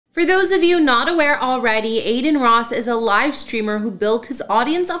For those of you not aware already, Adin Ross is a live streamer who built his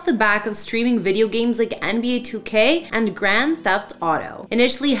audience off the back of streaming video games like NBA 2K and Grand Theft Auto.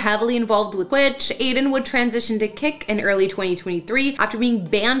 Initially heavily involved with Twitch, Adin would transition to Kick in early 2023 after being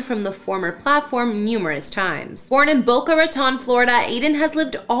banned from the former platform numerous times. Born in Boca Raton, Florida, Adin has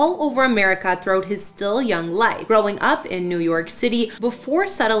lived all over America throughout his still young life, growing up in New York City before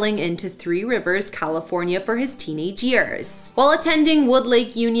settling into Three Rivers, California for his teenage years. While attending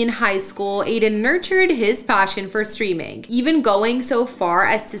Woodlake Union High School, Adin nurtured his passion for streaming, even going so far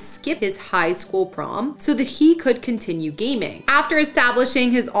as to skip his high school prom so that he could continue gaming. After establishing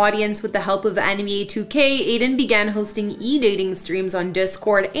his audience with the help of NBA 2K, Adin began hosting e-dating streams on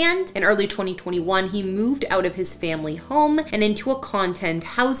Discord, and in early 2021, he moved out of his family home and into a content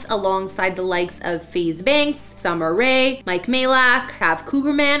house alongside the likes of FaZe Banks, Summer Rae, Mike Malak, Cav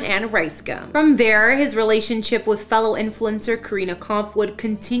Cooperman, and RiceGum. From there, his relationship with fellow influencer Corinna Kopf would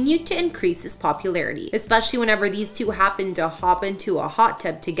continue to increase his popularity, especially whenever these two happened to hop into a hot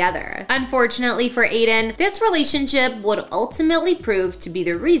tub together. Unfortunately for Adin, this relationship would ultimately prove to be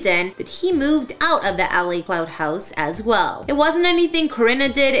the reason that he moved out of the LA Clout House as well. It wasn't anything Corinna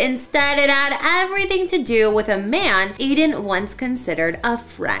did, instead it had everything to do with a man Adin once considered a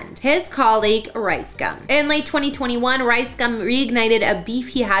friend, his colleague RiceGum. In late 2021, RiceGum reignited a beef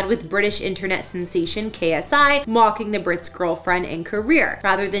he had with British internet sensation KSI, mocking the Brit's girlfriend and career.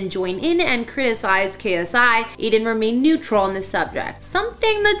 Rather than join in and criticize KSI, Adin remained neutral on the subject,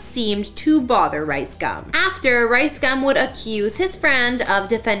 something that seemed to bother RiceGum. After, RiceGum would accuse his friend of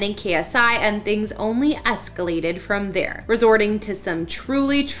defending KSI, and things only escalated from there. Resorting to some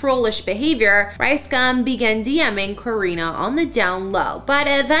truly trollish behavior, RiceGum began DMing Corinna on the down low, but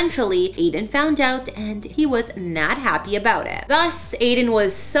eventually Adin found out and he was not happy about it. Thus, Adin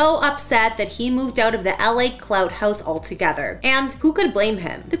was so upset that he moved out of the LA Clout House altogether. And who could blame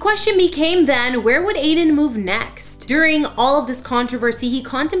him? The question became then, where would Adin move next? During all of this controversy, he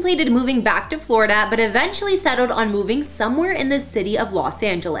contemplated moving back to Florida, but eventually settled on moving somewhere in the city of Los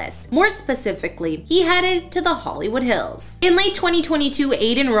Angeles. More specifically, he headed to the Hollywood Hills. In late 2022,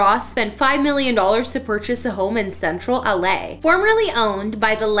 Adin Ross spent $5 million to purchase a home in central LA. Formerly owned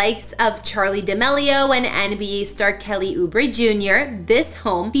by the likes of Charli D'Amelio and NBA star Kelly Oubre Jr., this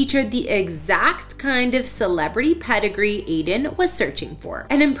home featured the exact kind of celebrity pedigree Adin was searching for.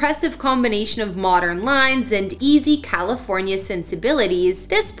 An impressive combination of modern lines and easy California sensibilities,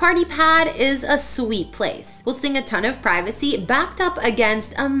 this party pad is a sweet place, boasting a ton of privacy backed up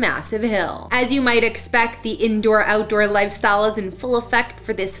against a massive hill. As you might expect, the indoor-outdoor lifestyle is in full effect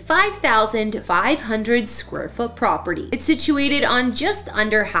for this 5,500 square foot property. It's situated on just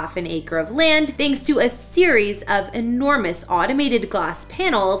under half an acre of land, thanks to a series of enormous automated glass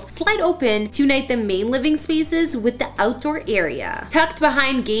panels slide open to unite the main living spaces with the outdoor area. Tucked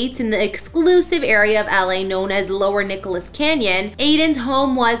behind gates in the exclusive area of LA known as Lower Nicholas Canyon, Adin's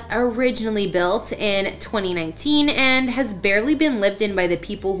home was originally built in 2019 and has barely been lived in by the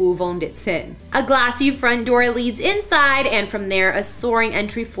people who've owned it since. A glassy front door leads inside, and from there a soaring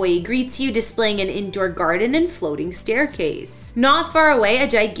entry foyer greets you, displaying an indoor garden and floating staircase. Not far away, a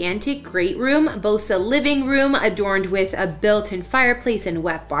gigantic great room boasts a living room adorned with a built-in fireplace and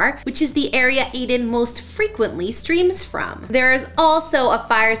wet bar, which is the area Adin most frequently streams from. There is also a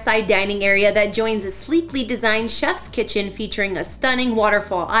fireside dining area that joins a sleekly designed chef's kitchen featuring a stunning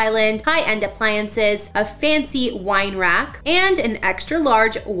waterfall island, high-end appliances, a fancy wine rack, and an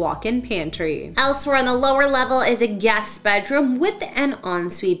extra-large walk-in pantry. Elsewhere on the lower level is a guest bedroom with an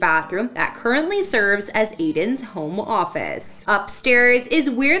ensuite bathroom that currently serves as Adin's home office. Upstairs is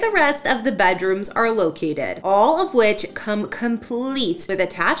where the rest of the bedrooms are located, all of which come complete with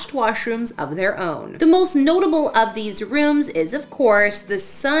attached washrooms of their own. The most notable of these rooms is, of course, the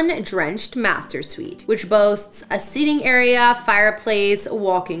sun-drenched master suite, which boasts a seating area, fireplace,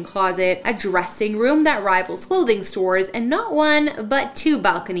 walk-in closet, a dressing room that rivals clothing stores, and not one, but two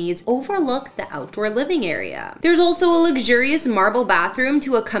balconies overlook the outdoor living area. There's also a luxurious marble bathroom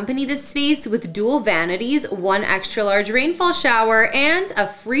to accompany this space with dual vanities, one extra-large rainfall shower, and a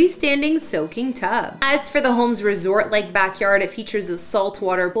freestanding soaking tub. As for the home's resort-like backyard, it features a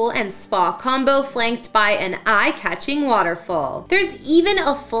saltwater pool and spa combo flanked by an eye-catching waterfall. There's even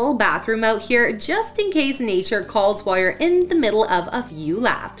a full bathroom out here just in case nature your calls while you're in the middle of a few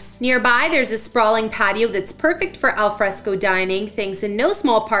laps. Nearby, there's a sprawling patio that's perfect for alfresco dining, thanks in no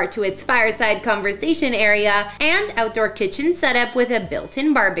small part to its fireside conversation area and outdoor kitchen setup with a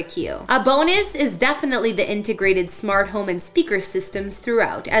built-in barbecue. A bonus is definitely the integrated smart home and speaker systems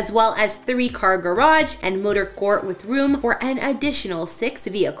throughout, as well as 3-car garage and motor court with room for an additional 6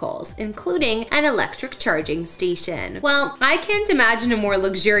 vehicles, including an electric charging station. Well, I can't imagine a more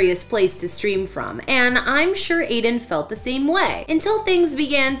luxurious place to stream from, and I'm sure Adin felt the same way, until things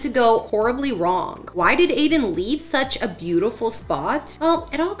began to go horribly wrong. Why did Adin leave such a beautiful spot? Well,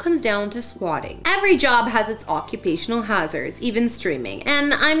 it all comes down to swatting. Every job has its occupational hazards, even streaming,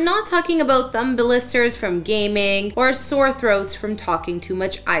 and I'm not talking about thumb blisters from gaming or sore throats from talking too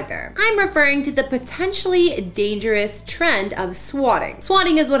much either. I'm referring to the potentially dangerous trend of swatting.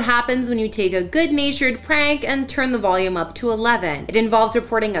 Swatting is what happens when you take a good-natured prank and turn the volume up to 11. It involves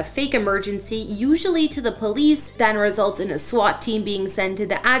reporting a fake emergency, usually to the police, then results in a SWAT team being sent to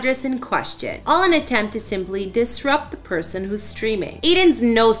the address in question, all in an attempt to simply disrupt the person who's streaming. Adin's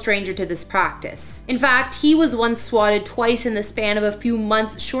no stranger to this practice. In fact, he was once swatted twice in the span of a few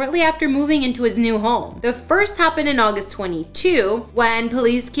months shortly after moving into his new home. The first happened in August 22, when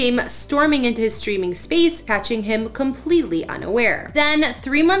police came storming into his streaming space, catching him completely unaware. Then,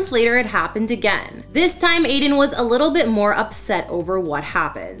 3 months later, it happened again. This time, Adin was a little bit more upset over what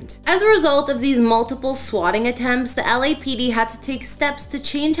happened. As a result of these multiple swatting attempts, the LAPD had to take steps to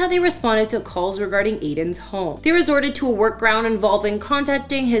change how they responded to calls regarding Adin's home. They resorted to a workaround involving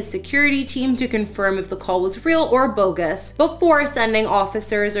contacting his security team to confirm if the call was real or bogus before sending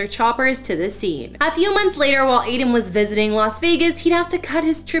officers or choppers to the scene. A few months later, while Adin was visiting Las Vegas, he'd have to cut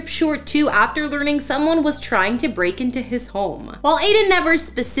his trip short too after learning someone was trying to break into his home. While Adin never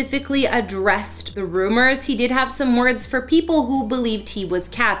specifically addressed the rumors, he did have some words for people who believed he was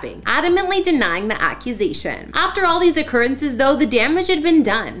capping, adamantly denying the accusation. After all these occurrences though, the damage had been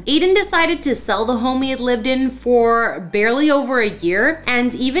done. Adin decided to sell the home he had lived in for barely over a year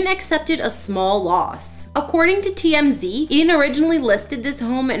and even accepted a small loss. According to TMZ, Adin originally listed this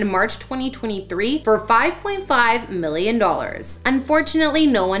home in March 2023 for $5.5 million. Unfortunately,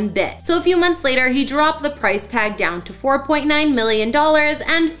 no one bid. So a few months later, he dropped the price tag down to $4.9 million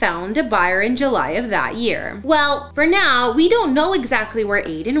and found a buyer in July of that year. Well, for now, we don't know exactly where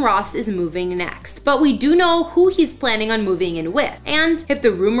Adin Ross is moving next, but we do know who he's planning on moving in with. And if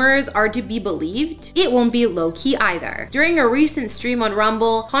the rumors are to be believed, it won't be low-key either. During a recent stream on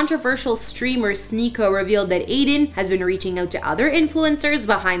Rumble, controversial streamer Sneeko revealed that Adin has been reaching out to other influencers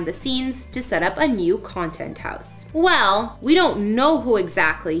behind the scenes to set up a new content house. Well, we don't know who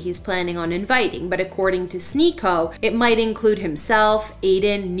exactly he's planning on inviting, but according to Sneeko, it might include himself,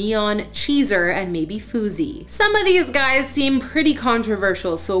 Adin, Neon, Cheezer, and maybe Fuzi. Some of these guys seem pretty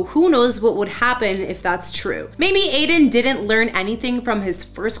controversial, so who knows what would happen if that's true. Maybe Adin didn't learn anything from his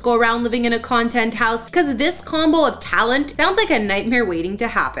first go-around living in a content house, because this combo of talent sounds like a nightmare waiting to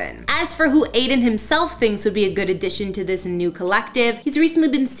happen. As for who Adin himself thinks would be a good addition to this new collective, he's recently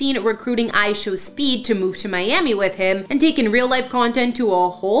been seen recruiting iShowSpeed to move to Miami with him and taking real-life content to a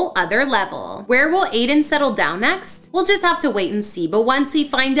whole other level. Where will Adin settle down next? We'll just have to wait and see, but once we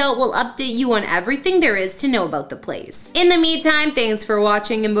find out, we'll update you on everything there is to know about the place. In the meantime, thanks for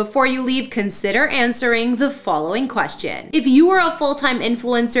watching, and before you leave, consider answering the following question. If you were a full-time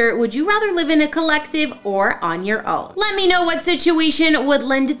influencer, would you rather live in a collective or on your own? Let me know what situation would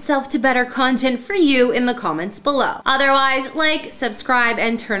lend itself to better content for you in the comments below. Otherwise, like, subscribe,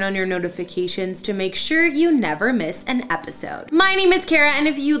 and turn on your notifications to make sure you never miss an episode. My name is Kara, and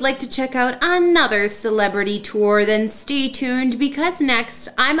if you'd like to check out another celebrity tour, then stay tuned, because next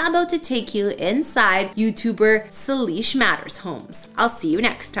I'm about to take you inside YouTuber Salish Matter's homes. I'll see you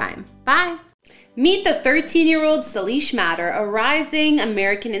next time. Bye! Meet the 13-year-old Salish Matter, a rising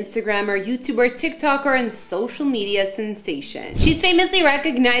American Instagrammer, YouTuber, TikToker, and social media sensation. She's famously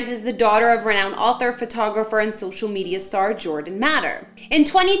recognized as the daughter of renowned author, photographer, and social media star Jordan Matter. In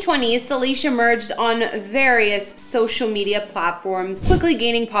 2020, Salish emerged on various social media platforms, quickly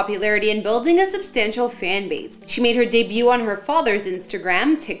gaining popularity and building a substantial fan base. She made her debut on her father's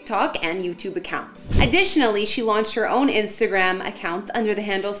Instagram, TikTok, and YouTube accounts. Additionally, she launched her own Instagram account under the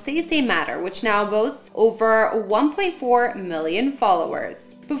handle Say Matter, which now boasts over 1.4 million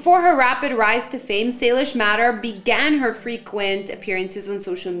followers. Before her rapid rise to fame, Salish Matter began her frequent appearances on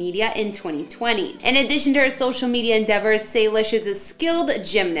social media in 2020. In addition to her social media endeavors, Salish is a skilled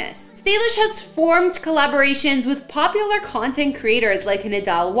gymnast. Salish has formed collaborations with popular content creators like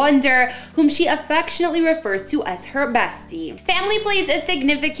Nadal Wonder, whom she affectionately refers to as her bestie. Family plays a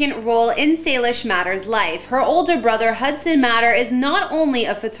significant role in Salish Matter's life. Her older brother, Hudson Matter, is not only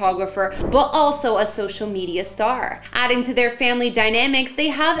a photographer, but also a social media star. Adding to their family dynamics, they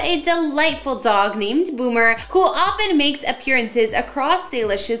have a delightful dog named Boomer, who often makes appearances across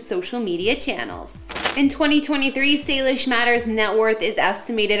Salish's social media channels. In 2023, Salish Matter's net worth is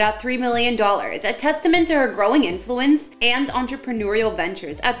estimated at $3 million, a testament to her growing influence and entrepreneurial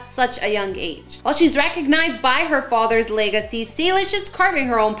ventures at such a young age. While she's recognized by her father's legacy, Salish is carving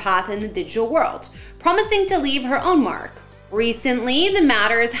her own path in the digital world, promising to leave her own mark. Recently, the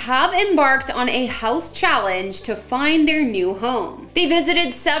Matters have embarked on a house challenge to find their new home. They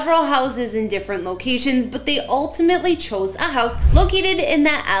visited several houses in different locations, but they ultimately chose a house located in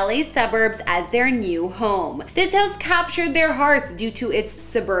the LA suburbs as their new home. This house captured their hearts due to its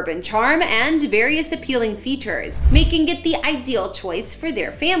suburban charm and various appealing features, making it the ideal choice for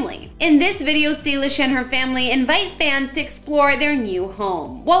their family. In this video, Salish and her family invite fans to explore their new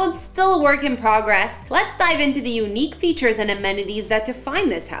home. While it's still a work in progress, let's dive into the unique features and amenities that define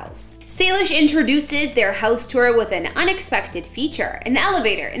this house. Salish introduces their house tour with an unexpected feature, an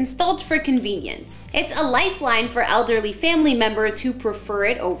elevator installed for convenience. It's a lifeline for elderly family members who prefer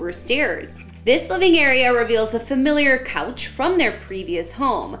it over stairs. This living area reveals a familiar couch from their previous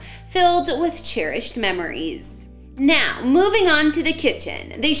home, filled with cherished memories. Now, moving on to the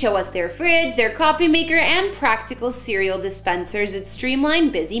kitchen. They show us their fridge, their coffee maker, and practical cereal dispensers that streamline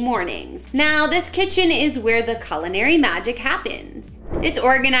busy mornings. Now, this kitchen is where the culinary magic happens. This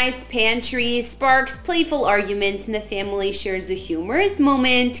organized pantry sparks playful arguments, and the family shares a humorous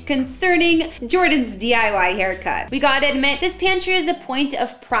moment concerning Jordan's DIY haircut. We gotta admit, this pantry is a point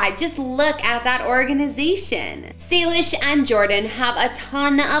of pride. Just look at that organization. Salish and Jordan have a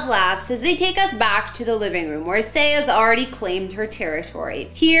ton of laughs as they take us back to the living room, where Say has already claimed her territory.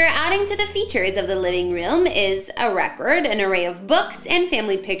 Here, adding to the features of the living room is a record, an array of books and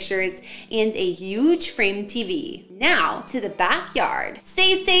family pictures, and a huge framed TV. Now, to the backyard.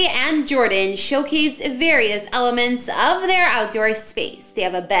 Say and Jordan showcase various elements of their outdoor space. They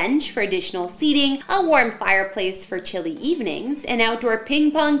have a bench for additional seating, a warm fireplace for chilly evenings, an outdoor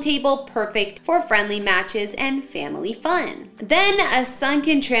ping pong table perfect for friendly matches and family fun. Then, a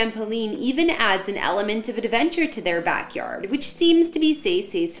sunken trampoline even adds an element of adventure to their backyard, which seems to be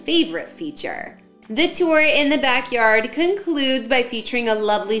Say's favorite feature. The tour in the backyard concludes by featuring a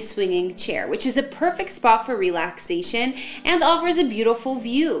lovely swinging chair, which is a perfect spot for relaxation and offers a beautiful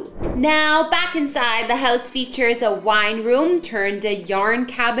view. Now, back inside, the house features a wine room turned a yarn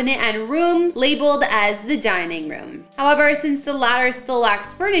cabinet and room labeled as the dining room. However, since the latter still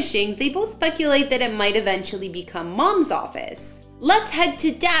lacks furnishings, they both speculate that it might eventually become Mom's office. Let's head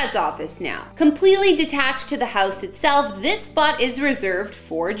to Dad's office now. Completely detached to the house itself, this spot is reserved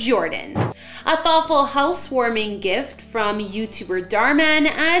for Jordan. A thoughtful housewarming gift from YouTuber Darman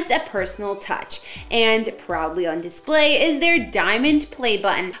adds a personal touch, and proudly on display is their diamond play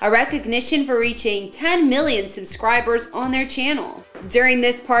button, a recognition for reaching 10 million subscribers on their channel. During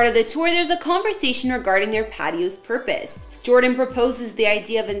this part of the tour, there's a conversation regarding their patio's purpose. Jordan proposes the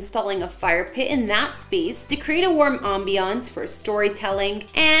idea of installing a fire pit in that space to create a warm ambiance for storytelling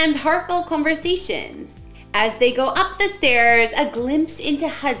and heartfelt conversations. As they go up the stairs, a glimpse into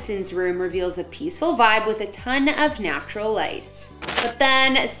Hudson's room reveals a peaceful vibe with a ton of natural light. But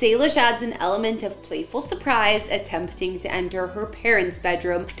then, Salish adds an element of playful surprise, attempting to enter her parents'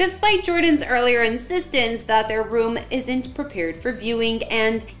 bedroom, despite Jordan's earlier insistence that their room isn't prepared for viewing,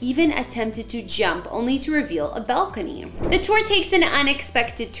 and even attempted to jump only to reveal a balcony. The tour takes an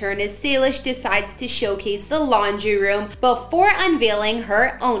unexpected turn as Salish decides to showcase the laundry room before unveiling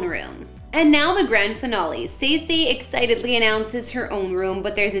her own room. And now the grand finale. Say excitedly announces her own room,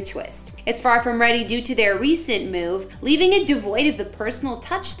 but there's a twist. It's far from ready due to their recent move, leaving it devoid of the personal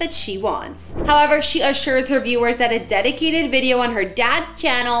touch that she wants. However, she assures her viewers that a dedicated video on her dad's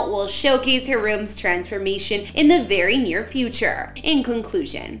channel will showcase her room's transformation in the very near future. In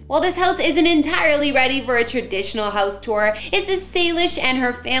conclusion, while this house isn't entirely ready for a traditional house tour, it's Salish and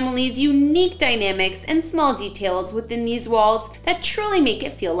her family's unique dynamics and small details within these walls that truly make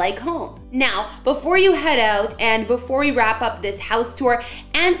it feel like home. Now, before you head out and before we wrap up this house tour,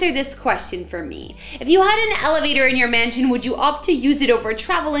 answer this question for me. If you had an elevator in your mansion, would you opt to use it over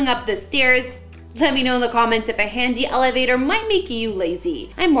traveling up the stairs? Let me know in the comments if a handy elevator might make you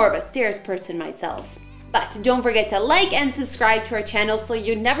lazy. I'm more of a stairs person myself. But don't forget to like and subscribe to our channel so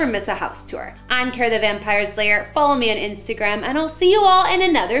you never miss a house tour. I'm Kara the Vampire Slayer, follow me on Instagram, and I'll see you all in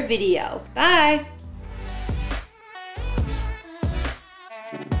another video. Bye!